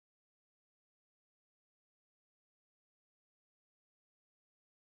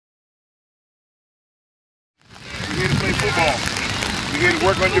football. You're here to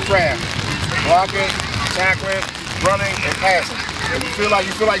work on your craft. Blocking, tackling, running, and passing. If you feel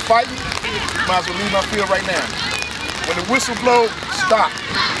like fighting, you might as well leave my field right now. When the whistle blows, stop.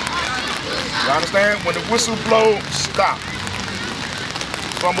 You understand? When the whistle blows, stop.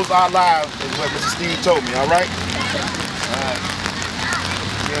 Fumbles our lives is what Mr. Steve told me, all right? Alright.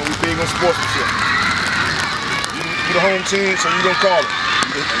 Yeah, we big on sportsmanship. You the home team, so you don't call it.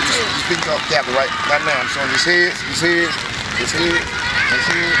 You speak up, captain, right? Not now. I'm showing his head.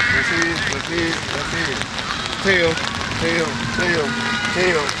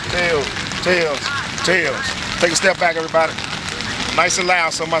 Tails. Take a step back, everybody. Nice and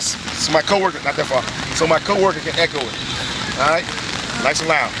loud, so my coworker, not that far, so my coworker can echo it. All right, nice and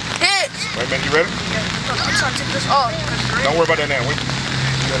loud. Hits. Wait a minute, you ready? I'm trying to take this off. Don't worry about that now. Wait.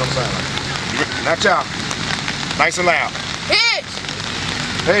 You know what I'm saying? Like, not y'all. Nice and loud. Hits.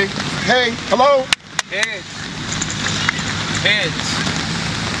 Hey, hello. Heads. Heads.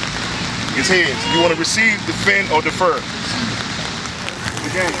 It's heads. You want to receive, defend, or defer?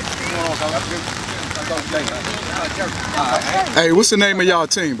 Hey, what's the name of y'all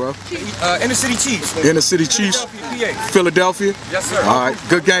team, bro? Inner City Chiefs. Inner City Chiefs? Philadelphia, PA. Philadelphia? Yes, sir. All right,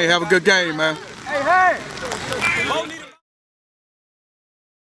 good game. Have a good game, man. Hey!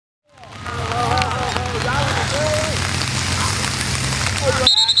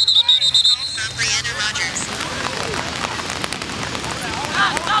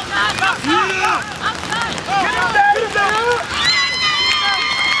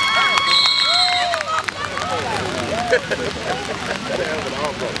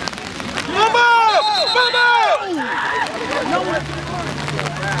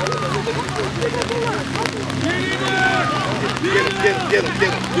 Get him.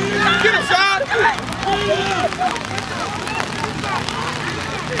 Get him, son!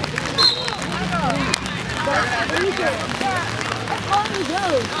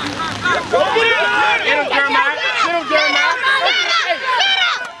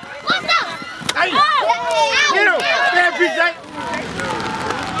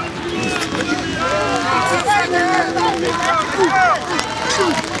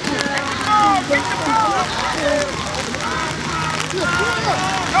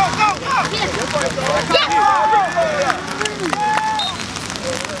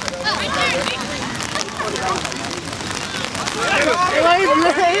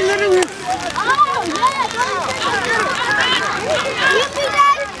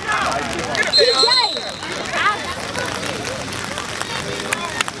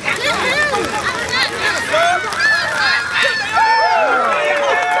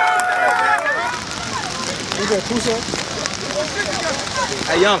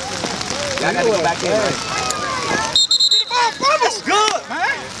 Hey, young. Y'all gotta go back in, man. That's good,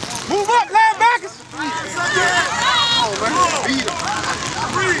 man. Move up, linebackers. Beat him.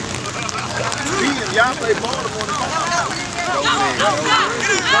 Y'all play Baltimore.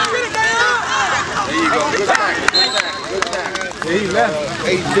 There you go. Good time. Yeah, he left.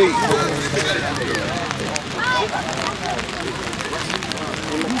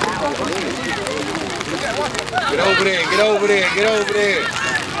 Get over there.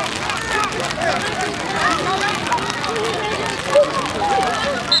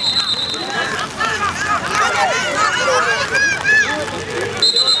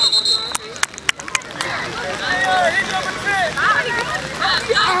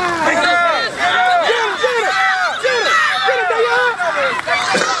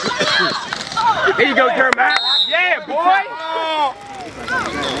 Here you go, Jeremiah. Yeah, boy.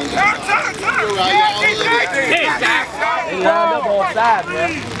 They lined up on sides,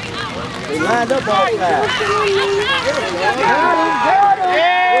 man. They lined up on sides.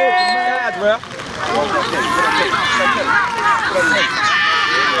 Yeah, bro.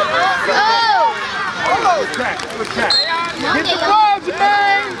 Good track. Get the ball,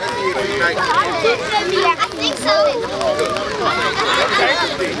 Jermaine. I think so.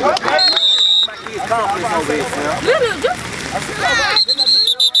 His confidence over here, Sam.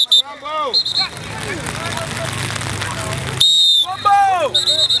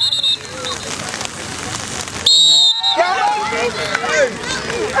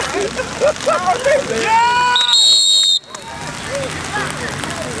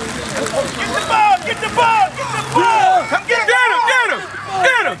 Get the ball! Come get him!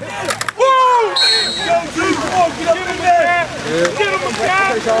 Woo!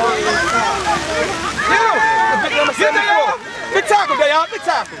 Big tackle, y'all. Big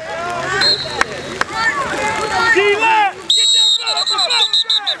tackle. D-line!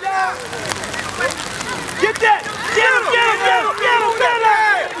 Get that! Get him!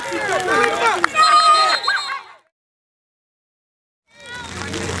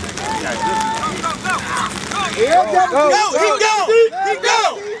 Go! He go! He go!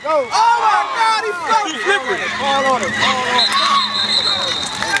 Oh my God! He's so slippery! Fall on him!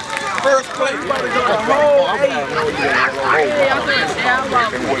 First play.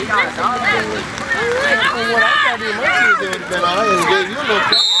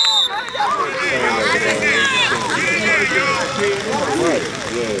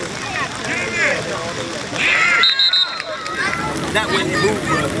 That when you move,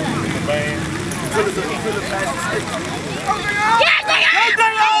 man. Feel it past the stick. Come on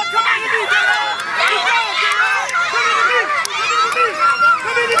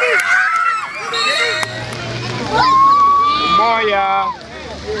to me, Come on, y'all.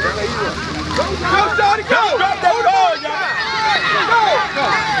 Go, Shorty, go! Drop that ball, y'all!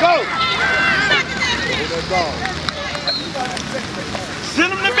 Go!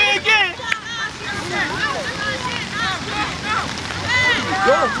 Send him to me again!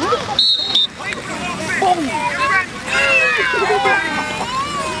 Go!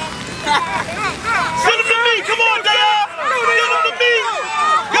 Send him to me! Come on, Dale! Send him to me!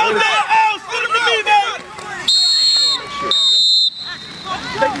 Go, Dale! Send him to me, man!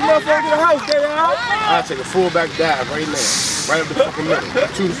 Take the motherfucker to the house, Dale! I'll take a fullback dive right now. Right up the fucking middle.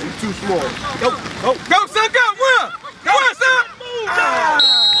 Too small. Go, son, go! Win! Go on, son!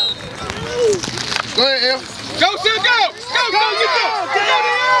 Go ahead, El. Go, son, go! Go, get go!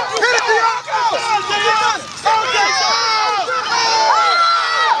 Hit it, Dale!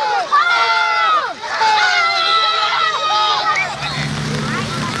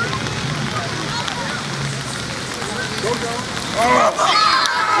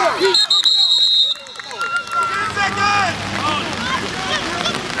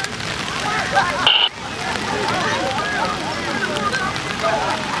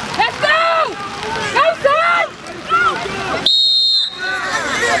 Let's go! Go, son!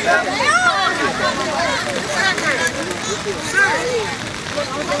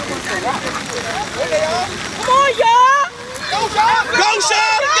 Come on, y'all! Go,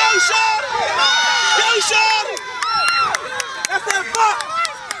 Shorty! Go, Shorty! Go, Shorty! That's that fuck!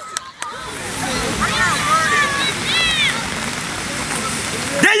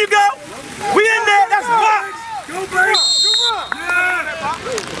 There you go! We in there! That's box! Go, Bill! Yeah!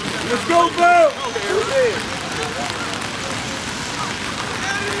 Let's go, Bill!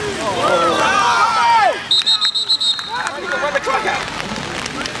 Run the clock out!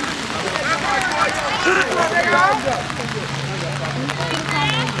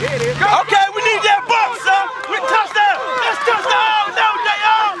 Okay, we need that box, son! We touchdown! Let's touchdown! No,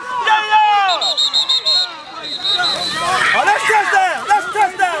 Dale! Oh, let's touchdown! Let's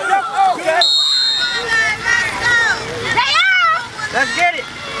touchdown! Okay. Let's get it!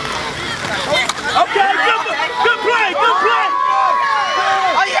 Okay, good play! Good play!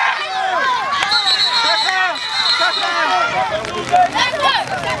 Oh, yeah!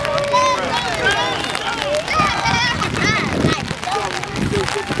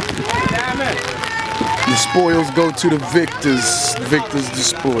 The spoils go to the victors. Victors the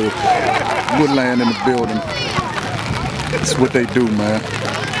spoil. Woodland in the building. That's what they do, man.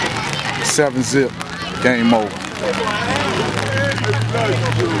 7-zip. Game over.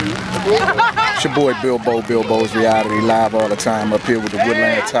 It's your boy BillBo's Reality, live all the time up here with the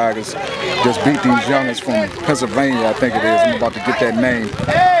Woodland Tigers. Just beat these youngins from Pennsylvania, I think it is. I'm about to get that name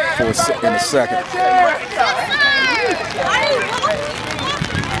in a second.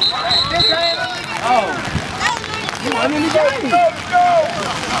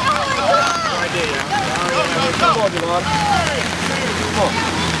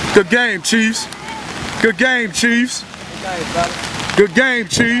 Good game, Chiefs. Good game, Chiefs. Good game,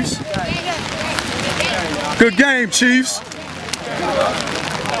 Chiefs. Good game, Chiefs.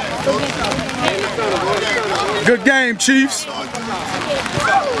 Good game, Chiefs.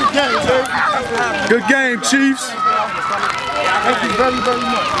 Good game, Chiefs. Thank you very, very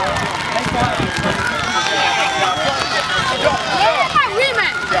much.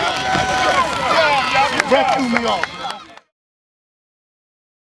 Ref threw me off.